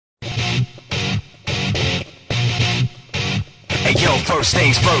First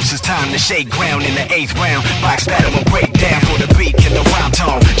things first, it's time to shake ground in the 8th round. Box battle will break down for the beat and the rhyme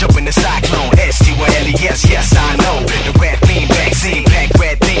tone. Jump in the cyclone, S-T-Y-L-E-S, yes I know. The red theme, vaccine, pack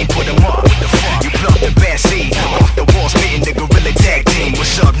red theme, put them up. You pluck the best seed, off the wall spitting the gorilla tag team.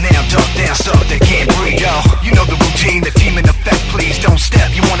 What's up now, duck down, stuff that can't breathe, yo. You know the routine, the team in effect, please don't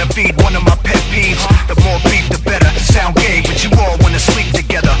step. You wanna feed one of my pet peeves, the more beef the better. Sound gay, but you all wanna sleep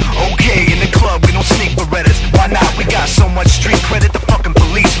together. Okay, in the club we don't sneak Berettas. Why not? We got so much street credit, the fucking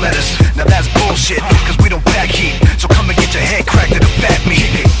police let us. Now that's bullshit, cause we don't pack heat. So come and get your head cracked to the fat meat.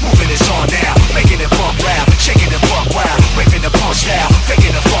 Moving this on now, making it bump loud, shaking it buck wild, raping the punch style,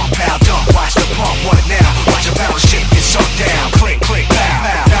 faking the funk pow. Don't watch the pump, what now? Watch a bounce shit get sunk down. Click, click, pow,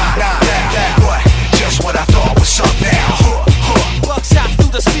 nah, what? Just what I thought was up now. Buckshot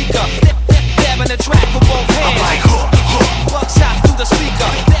through the speaker, dabbing the track with both hands. I'm like Buckshot through the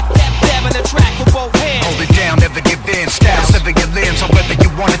speaker, dabbing the track with both hands. hold it down, never give in. Styles, never your limbs, however you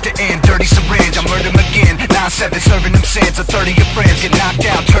want it to end. Dirty syringe, I murder them again. 9-7, serving them sins. A 30 of friends get knocked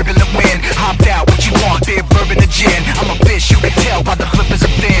out, turbulent wind. Hopped out, what you want, beer, bourbon, and gin. I'm a fish, you can tell by the flippers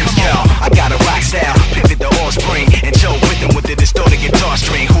of fins. Yo, I got a rock style, pivot the offspring. And Joe with them with the distorted guitar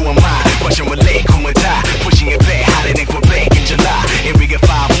string. Who am I? Russian with leg, who am I? Pushing it back, hotter than Quebec in July. Area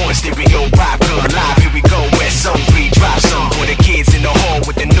 5-1, stereo rock, gun live. Here we go, West Zone 3, drop some. For the kids in the hall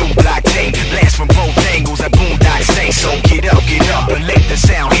with the new block tape. Blast from both angles, I boondock say. So get up, and let the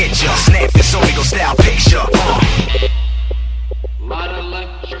sound hit ya. Snap this Origo style picture.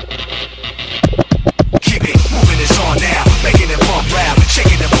 Keep it moving, it's on now. Making it bump loud,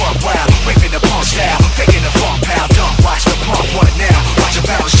 shaking it buck wild, raping the pump style, faking the funk pow. Dump, watch the pump, what now? Watch a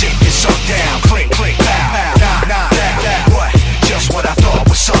bounce shit get sunk down. Click, click, pow, nah, what? Just what I thought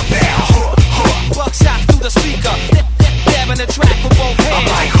was up now. Buckshot through the speaker, dabbing the track with both hands. I'm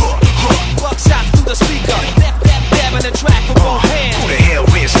like Buckshot through the speaker, dabbing the track with both hands. Who the hell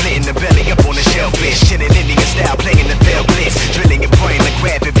is slitting the belly up on the shellfish? Chilling Indian style, playing the fair blitz, drilling your brain like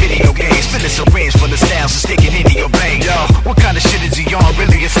grabbing video games. Filling syringe full of styles and sticking into your vein. Yo, what kind of shit is he on?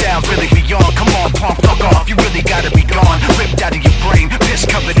 Really, your style's really beyond. Come on, pump, fuck off, you really gotta be gone. Ripped out of your brain, piss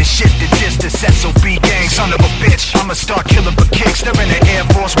covered in shit. The distance, SOB gang, son of a bitch. I'm a star killer for kicks. They're in the Air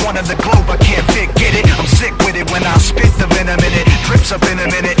Force One of the globe, I can't fit, get it? I'm sick with it when I spit the venom in it. Drips up in a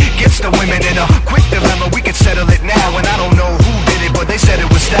minute, gets the women in a quick dilemma. We can settle it now, and I don't know who did it, but they said it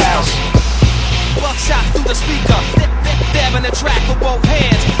was Styles. Buckshot through the speaker, dabbing the track with both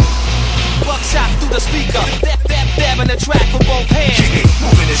hands. Buckshot through the speaker, dabbing the track with both hands. Keep it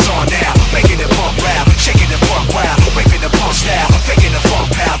moving.